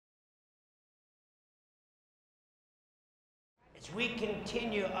As we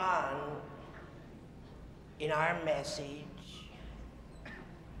continue on in our message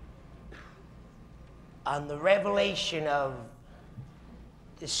on the revelation of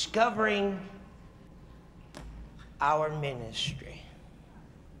discovering our ministry,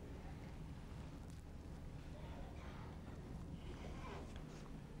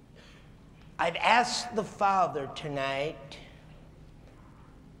 I'd ask the Father tonight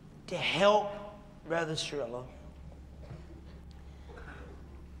to help Brother Cirillo,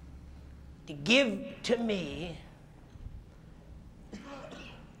 to give to me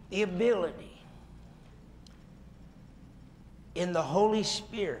the ability in the Holy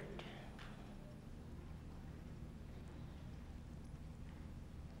Spirit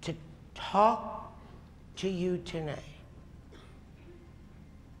to talk to you tonight.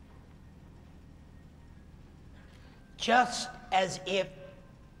 Just as if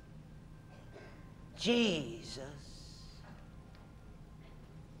Jesus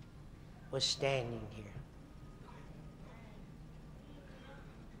was standing here.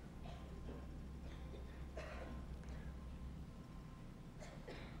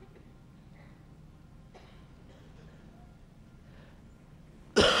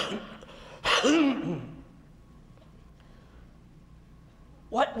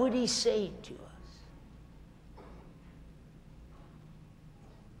 What would he say to us?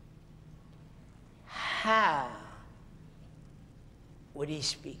 How would he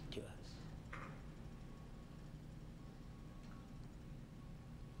speak to us?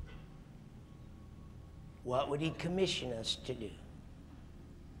 What would he commission us to do?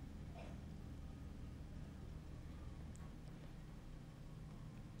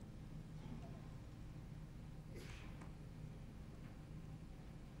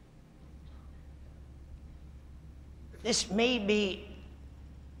 This may be,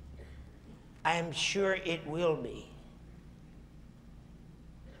 I am sure it will be,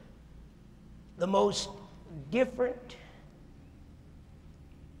 the most different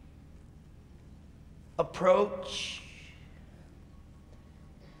approach.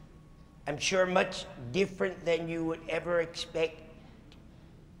 I'm sure much different than you would ever expect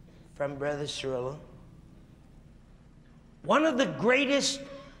from Brother Cirillo. One of the greatest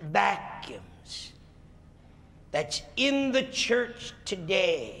vacuums that's in the church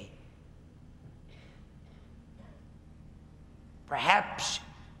today, perhaps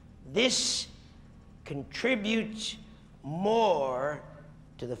this contributes more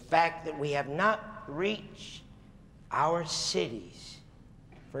to the fact that we have not reached our cities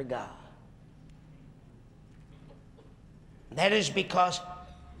for God. That is because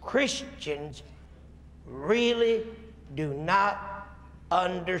Christians really do not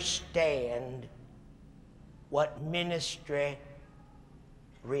understand what ministry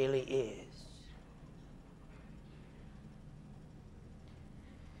really is.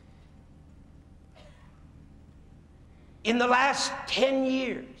 In the last 10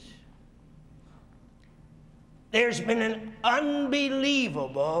 years, there's been an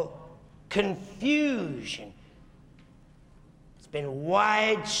unbelievable confusion. It's been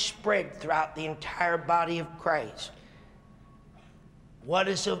widespread throughout the entire body of Christ. What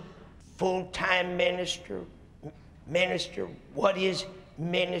is a full-time minister? What is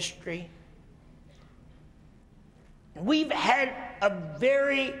ministry? We've had a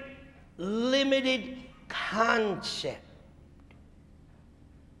very limited concept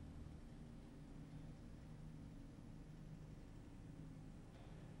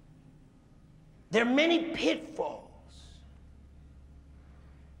there are many pitfalls.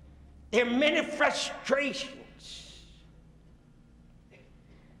 There are many frustrations.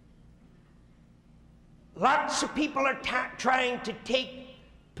 Lots of people are trying to take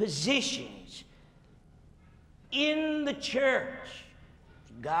positions in the church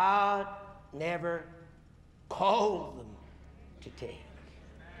God never called them to take.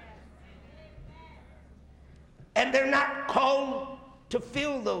 And they're not called to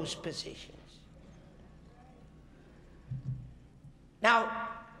fill those positions. Now,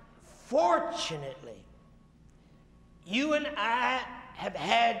 fortunately, you and I have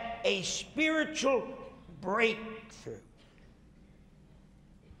had a spiritual breakthrough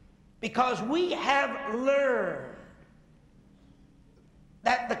because we have learned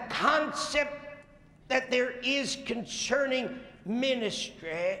that the concept that there is concerning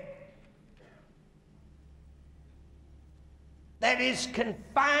ministry that is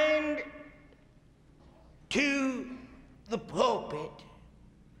confined to the pulpit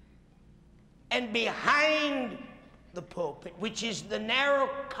and behind the pulpit, which is the narrow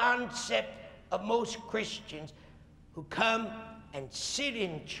concept of most Christians who come and sit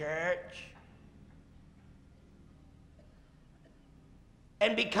in church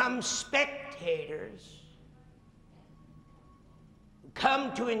and become spectators,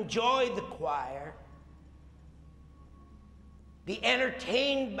 come to enjoy the choir, be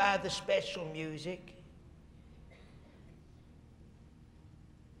entertained by the special music,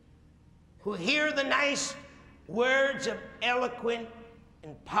 who hear the nice words of eloquent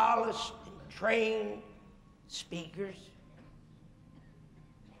and polished and trained speakers.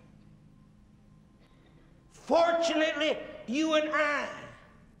 Fortunately, you and I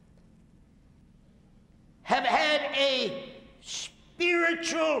have had a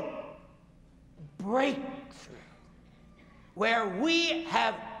spiritual breakthrough where we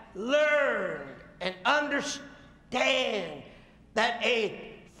have learned and understand that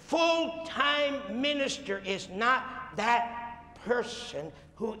a full-time minister is not that person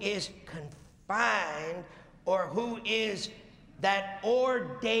who is confined or who is that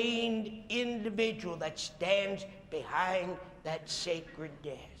ordained individual that stands behind that sacred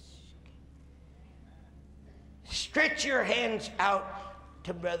desk. Stretch your hands out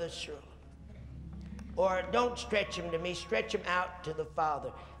to Brother Searle. Or don't stretch them to me, stretch them out to the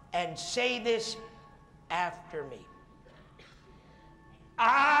Father. And say this after me.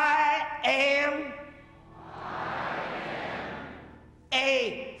 I am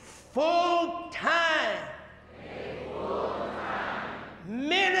a full-time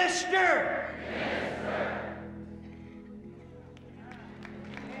minister.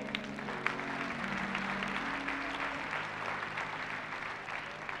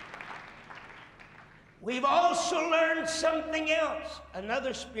 We've also learned something else,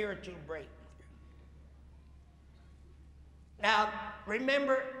 another spiritual breakthrough. Now,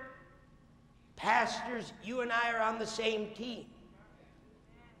 remember, pastors, you and I are on the same team.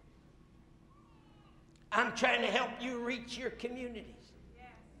 I'm trying to help you reach your communities.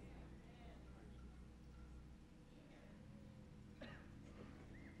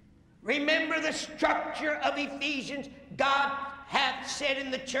 Remember the structure of Ephesians. God hath said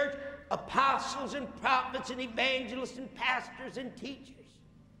in the church, apostles and prophets and evangelists and pastors and teachers.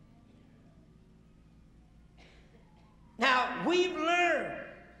 Now, we've learned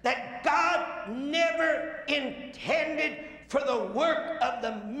that God never intended for the work of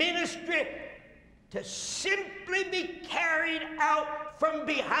the ministry to simply be carried out from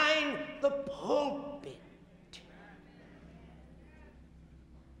behind the pulpit.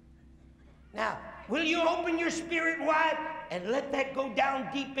 Now, will you open your spirit wide and let that go down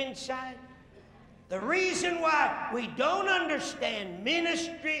deep inside? The reason why we don't understand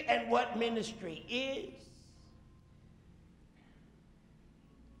ministry and what ministry is,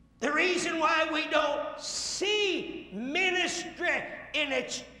 the reason why we don't see ministry in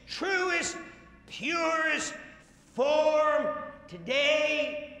its truest, purest form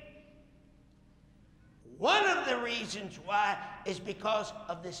today, one of the reasons why is because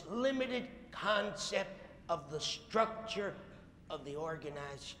of this limited concept of the structure of the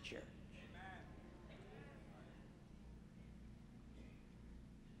organized church.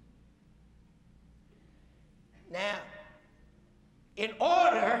 Now, in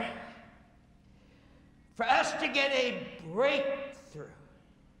order for us to get a breakthrough,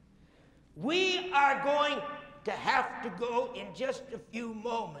 we are going to have to go in just a few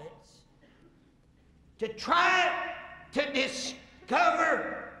moments to try to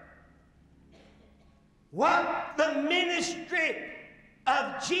discover what the ministry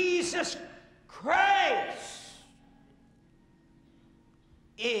of Jesus Christ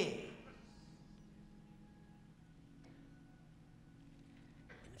is.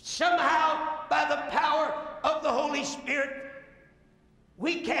 Somehow, by the power of the Holy Spirit,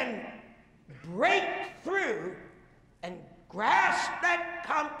 we can break through and grasp that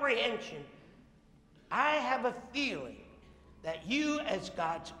comprehension. I have a feeling that you, as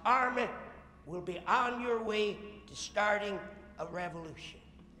God's army, will be on your way to starting a revolution.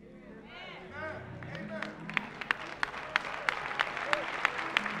 Amen.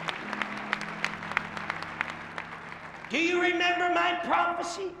 Do you remember my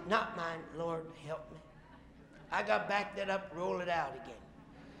prophecy? Not mine, Lord, help me. I got to back that up, roll it out again.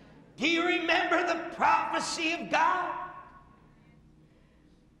 Do you remember the prophecy of God?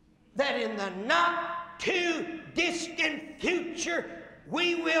 That in the not too distant future,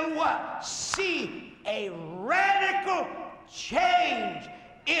 we will what? See a radical change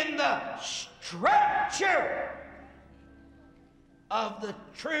in the structure of the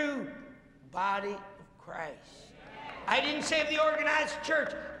true body of Christ. I didn't say of the organized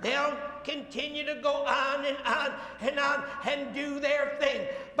church. They'll continue to go on and on and on and do their thing.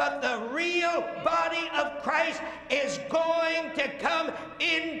 But the real body of Christ is going to come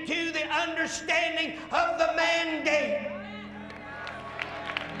into the understanding of the mandate.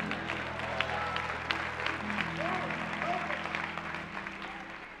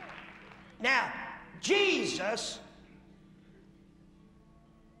 Now, Jesus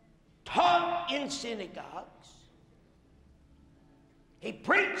taught in synagogues. He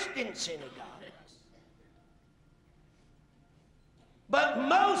preached in synagogues. But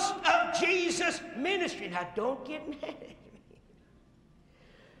most of Jesus' ministry, now don't get mad at me.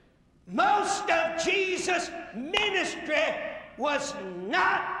 Most of Jesus' ministry was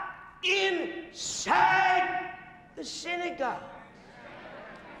not inside the synagogue.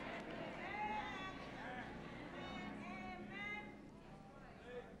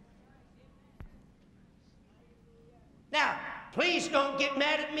 Now, please don't get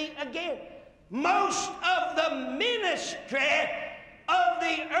mad at me again. Most of the ministry of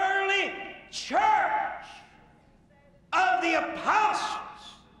the early church, of the apostles,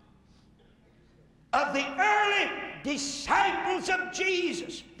 of the early disciples of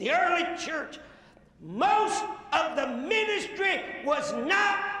Jesus, the early church, most of the ministry was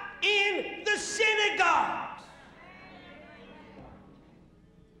not in the synagogues.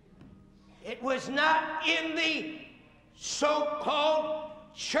 It was not in the so-called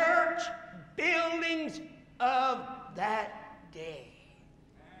church buildings of that day.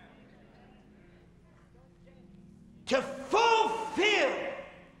 To fulfill,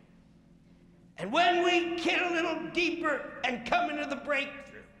 and when we get a little deeper and come into the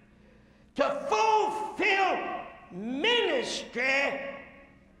breakthrough, to fulfill ministry,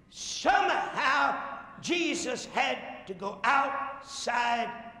 somehow Jesus had to go outside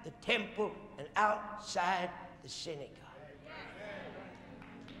the temple and outside the synagogue.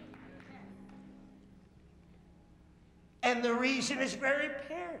 And the reason is very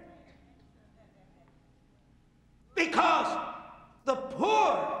apparent. Because the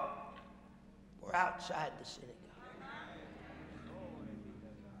poor were outside the synagogue.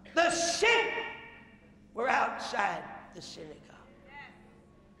 The sick were outside the synagogue.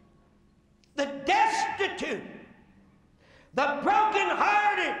 The destitute, the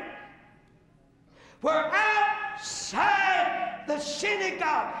brokenhearted were outside the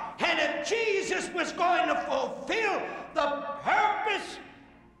synagogue. And if Jesus was going to fulfill the purpose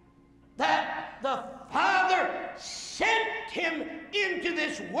that the Father sent him into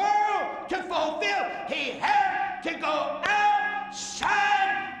this world to fulfill, he had to go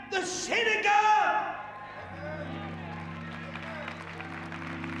outside the synagogue.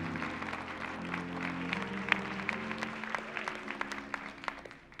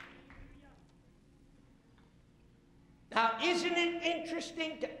 Now, isn't it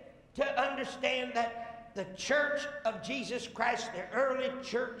interesting to understand that the church of Jesus Christ, the early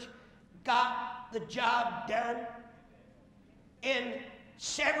church, got the job done? In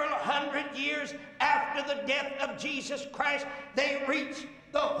several hundred years after the death of Jesus Christ, they reached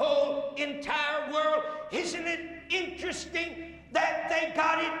the whole entire world. Isn't it interesting that they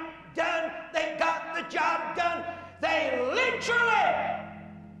got it done? They got the job done. They literally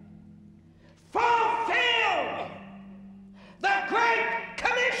fulfilled the Great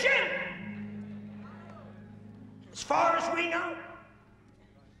Commission, as far as we know.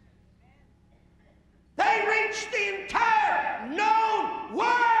 They reached the entire known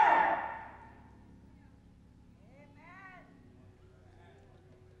world.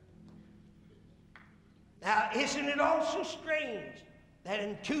 Now, isn't it also strange that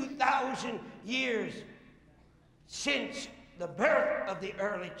in 2,000 years since the birth of the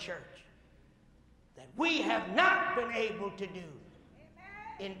early church, that we have not been able to do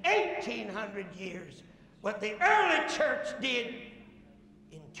in 1,800 years what the early church did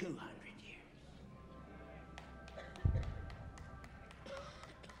in 200 years?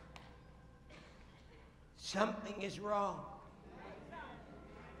 Something is wrong.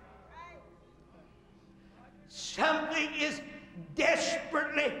 Something is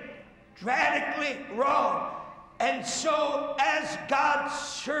desperately, radically wrong. And so, as God's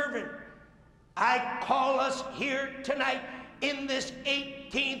servant, I call us here tonight in this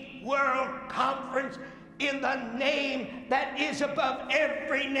 18th World Conference in the name that is above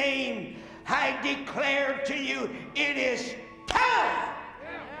every name. I declare to you, it is time